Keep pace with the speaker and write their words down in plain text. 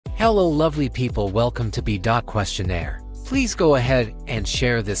Hello lovely people, welcome to B.Questionnaire. Please go ahead and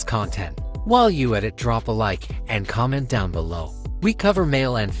share this content. While you edit, drop a like and comment down below. We cover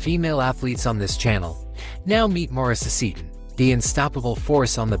male and female athletes on this channel. Now meet Marisa Seaton, the unstoppable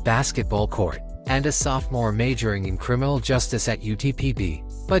force on the basketball court, and a sophomore majoring in criminal justice at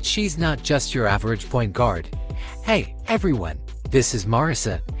UTPB. But she's not just your average point guard. Hey, everyone, this is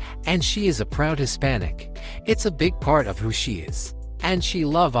Marisa, and she is a proud Hispanic. It's a big part of who she is. And she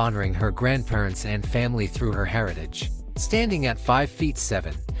loves honoring her grandparents and family through her heritage. Standing at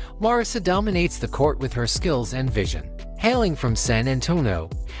 5'7", Marisa dominates the court with her skills and vision. Hailing from San Antonio,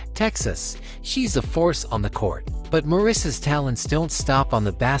 Texas, she's a force on the court. But Marisa's talents don't stop on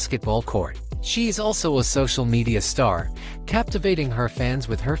the basketball court. She's also a social media star, captivating her fans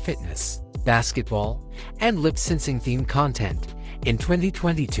with her fitness, basketball, and lip-syncing themed content. In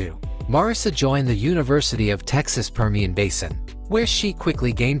 2022, Marisa joined the University of Texas Permian Basin, where she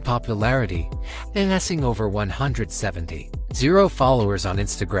quickly gained popularity, amassing over 170,000 followers on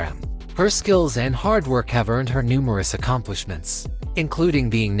Instagram. Her skills and hard work have earned her numerous accomplishments, including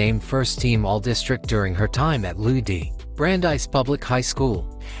being named first-team All-District during her time at Louis D. Brandeis Public High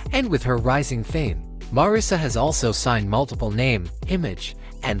School. And with her rising fame, Marisa has also signed multiple name, image,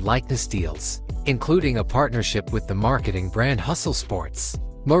 and likeness deals, including a partnership with the marketing brand Hustle Sports.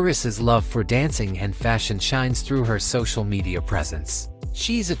 Marisa's love for dancing and fashion shines through her social media presence.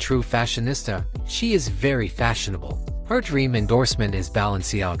 She's a true fashionista. She is very fashionable. Her dream endorsement is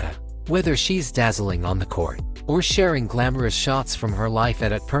Balenciaga. Whether she's dazzling on the court or sharing glamorous shots from her life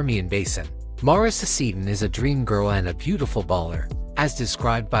at Permian Basin, Marisa Seaton is a dream girl and a beautiful baller, as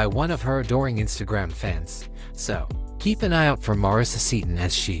described by one of her adoring Instagram fans. So, keep an eye out for Marisa Seaton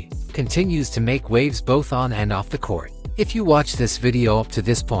as she continues to make waves both on and off the court. If you watched this video up to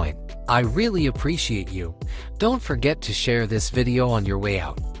this point, I really appreciate you. Don't forget to share this video on your way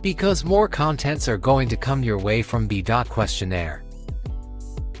out, because more contents are going to come your way from B.Questionnaire.